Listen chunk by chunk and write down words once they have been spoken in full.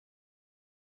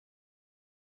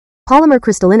Polymer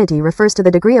crystallinity refers to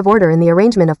the degree of order in the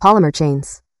arrangement of polymer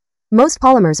chains. Most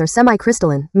polymers are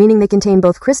semi-crystalline, meaning they contain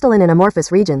both crystalline and amorphous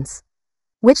regions,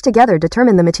 which together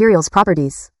determine the material's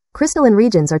properties. Crystalline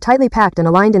regions are tightly packed and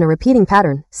aligned in a repeating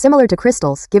pattern, similar to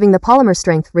crystals, giving the polymer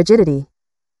strength, rigidity,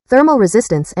 thermal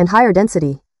resistance, and higher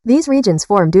density. These regions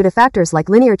form due to factors like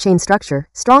linear chain structure,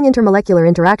 strong intermolecular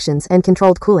interactions, and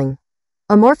controlled cooling.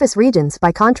 Amorphous regions,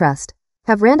 by contrast,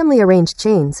 have randomly arranged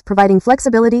chains, providing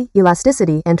flexibility,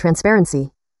 elasticity, and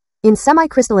transparency. In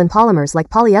semi-crystalline polymers like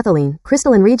polyethylene,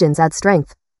 crystalline regions add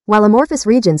strength, while amorphous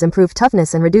regions improve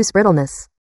toughness and reduce brittleness.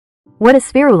 What is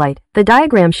spherulite? The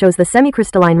diagram shows the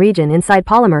semicrystalline region inside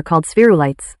polymer called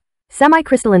spherulites.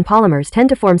 Semi-crystalline polymers tend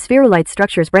to form spherulite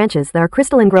structures. Branches that are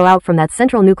crystalline grow out from that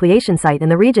central nucleation site,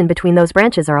 and the region between those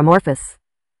branches are amorphous.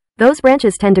 Those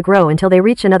branches tend to grow until they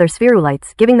reach another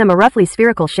spherulites, giving them a roughly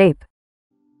spherical shape.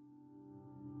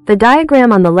 The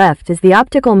diagram on the left is the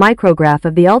optical micrograph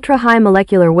of the ultra-high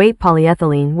molecular weight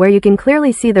polyethylene, where you can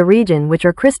clearly see the region which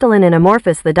are crystalline and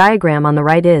amorphous. The diagram on the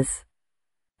right is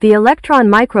the electron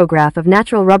micrograph of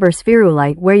natural rubber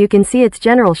spherulite, where you can see its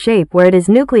general shape, where it is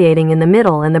nucleating in the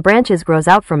middle and the branches grows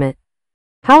out from it.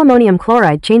 How ammonium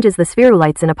chloride changes the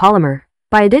spherulites in a polymer.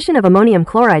 By addition of ammonium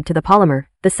chloride to the polymer,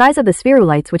 the size of the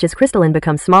spherulites, which is crystalline,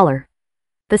 becomes smaller.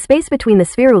 The space between the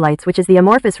spherulites, which is the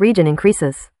amorphous region,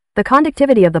 increases. The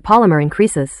conductivity of the polymer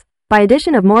increases. By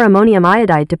addition of more ammonium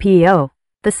iodide to PeO,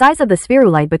 the size of the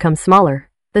spherulite becomes smaller.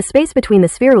 The space between the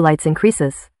spherulites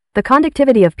increases. The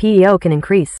conductivity of PeO can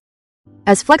increase.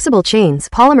 As flexible chains,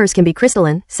 polymers can be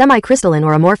crystalline, semi-crystalline,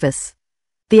 or amorphous.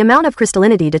 The amount of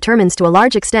crystallinity determines to a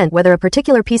large extent whether a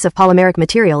particular piece of polymeric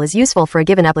material is useful for a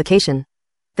given application.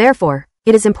 Therefore,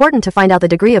 it is important to find out the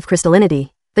degree of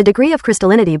crystallinity. The degree of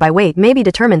crystallinity by weight may be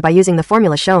determined by using the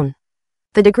formula shown.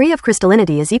 The degree of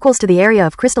crystallinity is equals to the area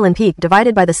of crystalline peak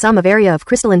divided by the sum of area of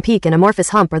crystalline peak and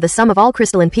amorphous hump, or the sum of all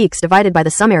crystalline peaks divided by the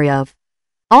sum area of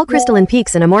all crystalline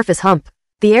peaks and amorphous hump.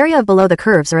 The area of below the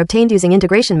curves are obtained using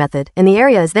integration method, and the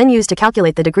area is then used to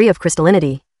calculate the degree of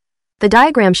crystallinity. The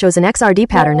diagram shows an XRD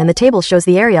pattern and the table shows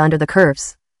the area under the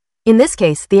curves. In this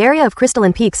case, the area of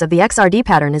crystalline peaks of the XRD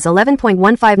pattern is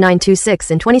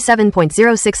 11.15926 and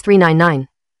 27.06399.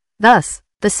 Thus,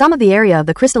 the sum of the area of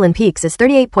the crystalline peaks is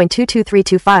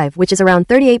 38.22325, which is around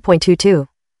 38.22.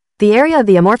 The area of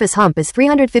the amorphous hump is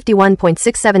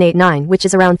 351.6789, which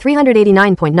is around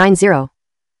 389.90.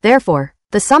 Therefore,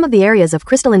 the sum of the areas of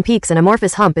crystalline peaks and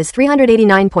amorphous hump is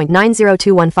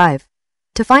 389.90215.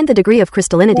 To find the degree of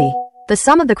crystallinity, the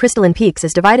sum of the crystalline peaks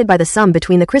is divided by the sum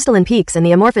between the crystalline peaks and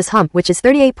the amorphous hump, which is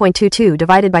 38.22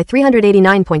 divided by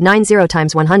 389.90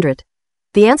 times 100.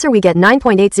 The answer we get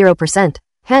 9.80%.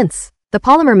 Hence, the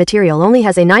polymer material only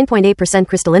has a 9.8%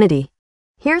 crystallinity.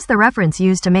 Here's the reference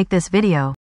used to make this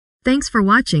video. Thanks for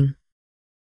watching.